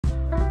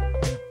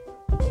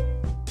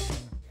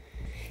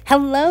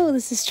Hello,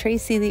 this is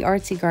Tracy the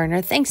Artsy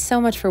Gardener. Thanks so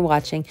much for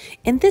watching.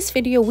 In this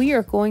video, we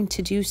are going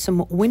to do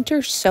some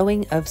winter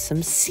sowing of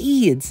some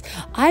seeds.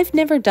 I've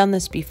never done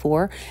this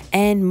before,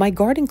 and my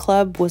garden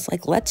club was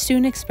like, let's do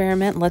an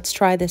experiment. Let's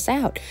try this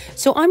out.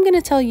 So I'm going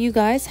to tell you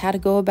guys how to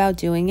go about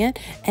doing it,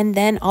 and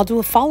then I'll do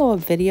a follow-up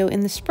video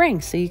in the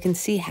spring so you can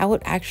see how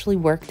it actually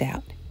worked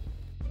out.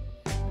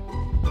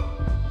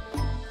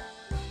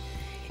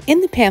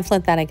 In the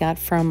pamphlet that I got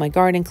from my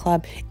garden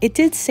club, it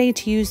did say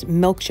to use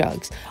milk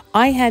jugs.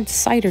 I had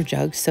cider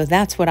jugs, so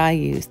that's what I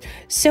used.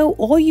 So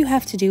all you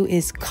have to do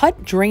is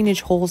cut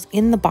drainage holes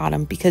in the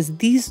bottom because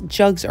these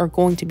jugs are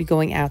going to be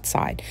going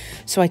outside.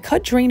 So I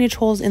cut drainage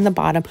holes in the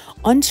bottom,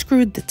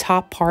 unscrewed the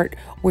top part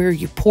where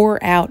you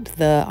pour out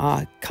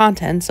the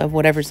contents of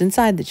whatever's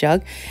inside the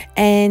jug,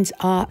 and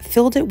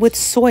filled it with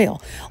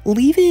soil,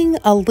 leaving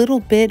a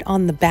little bit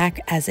on the back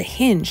as a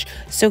hinge.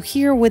 So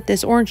here with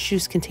this orange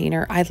juice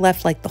container, I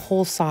left like the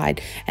whole side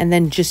and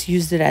then just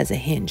used it as a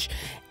hinge.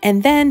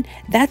 And then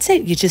that's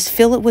it. You just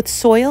fill it with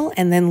soil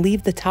and then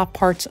leave the top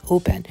parts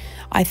open.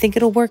 I think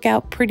it'll work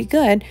out pretty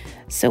good.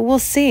 So we'll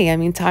see. I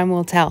mean, time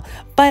will tell.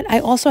 But I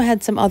also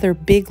had some other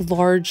big,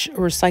 large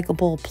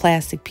recyclable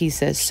plastic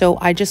pieces. So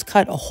I just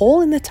cut a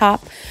hole in the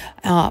top,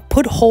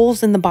 put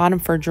holes in the bottom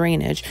for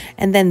drainage,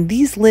 and then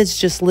these lids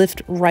just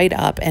lift right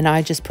up, and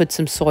I just put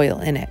some soil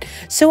in it.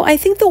 So I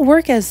think they'll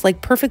work as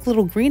like perfect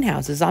little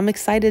greenhouses. I'm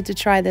excited to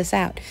try this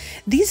out.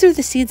 These are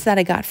the seeds that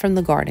I got from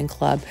the garden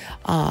club,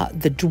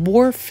 the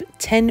dwarf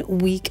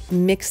 10-week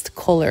mixed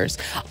colors.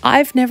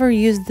 I've never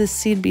used this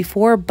seed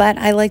before, but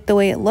I like the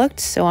way it looked,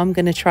 so I'm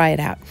going to try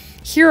it out.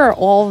 Here are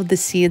all of the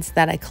seeds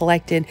that I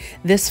collected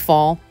this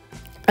fall.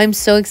 I'm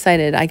so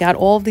excited. I got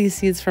all of these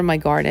seeds from my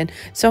garden,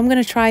 so I'm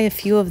going to try a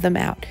few of them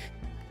out.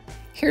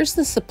 Here's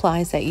the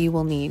supplies that you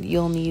will need.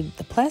 You'll need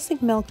the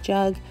plastic milk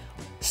jug,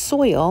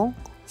 soil,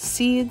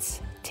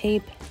 seeds,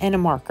 tape, and a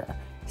marker.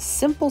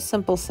 Simple,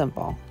 simple,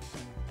 simple.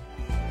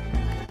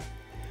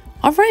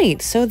 All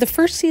right, so the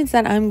first seeds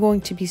that I'm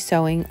going to be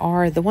sowing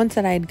are the ones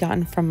that I had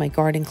gotten from my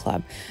garden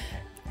club.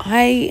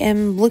 I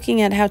am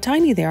looking at how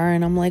tiny they are,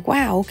 and I'm like,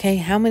 wow, okay,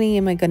 how many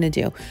am I going to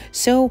do?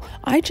 So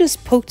I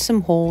just poked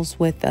some holes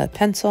with a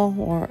pencil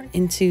or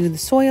into the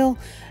soil,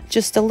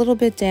 just a little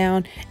bit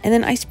down, and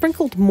then I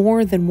sprinkled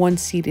more than one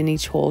seed in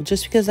each hole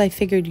just because I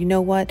figured, you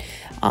know what,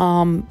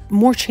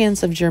 more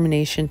chance of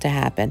germination to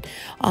happen.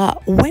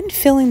 When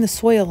filling the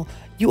soil,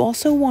 you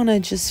also want to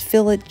just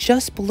fill it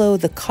just below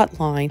the cut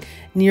line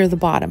near the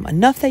bottom,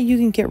 enough that you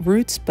can get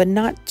roots, but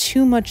not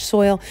too much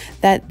soil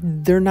that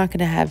they're not going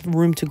to have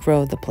room to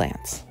grow the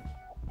plants.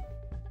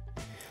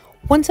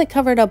 Once I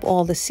covered up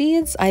all the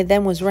seeds, I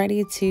then was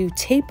ready to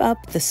tape up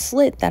the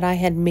slit that I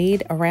had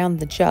made around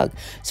the jug.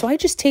 So I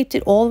just taped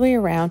it all the way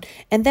around,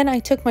 and then I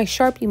took my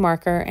Sharpie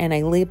marker and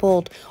I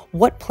labeled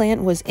what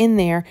plant was in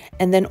there,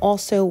 and then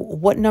also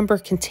what number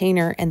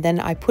container, and then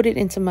I put it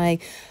into my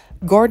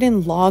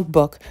garden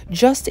logbook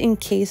just in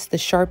case the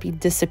Sharpie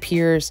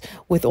disappears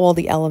with all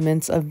the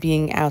elements of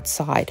being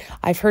outside.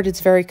 I've heard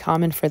it's very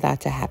common for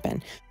that to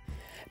happen.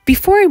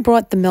 Before I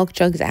brought the milk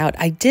jugs out,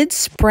 I did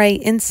spray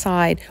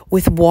inside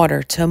with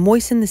water to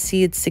moisten the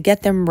seeds to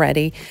get them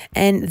ready,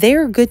 and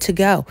they're good to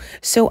go.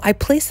 So I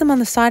placed them on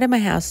the side of my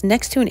house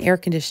next to an air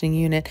conditioning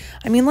unit.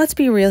 I mean, let's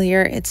be real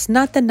here. It's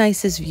not the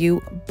nicest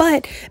view,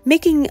 but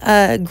making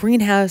a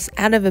greenhouse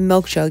out of a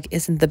milk jug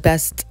isn't the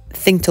best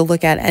thing to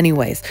look at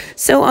anyways.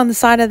 So on the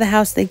side of the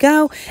house they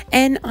go,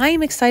 and I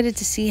am excited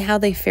to see how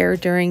they fare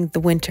during the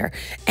winter,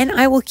 and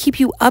I will keep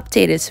you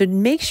updated. So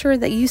make sure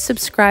that you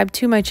subscribe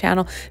to my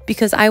channel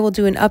because I will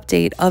do an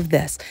update of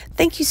this.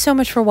 Thank you so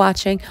much for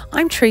watching.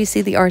 I'm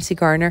Tracy the Artsy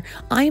Gardener.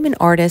 I am an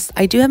artist.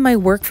 I do have my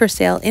work for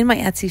sale in my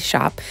Etsy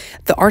shop,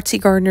 the Artsy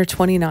Gardener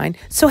 29.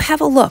 So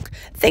have a look.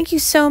 Thank you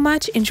so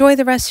much. Enjoy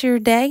the rest of your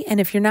day, and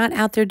if you're not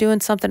out there doing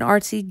something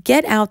artsy,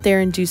 get out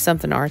there and do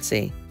something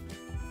artsy.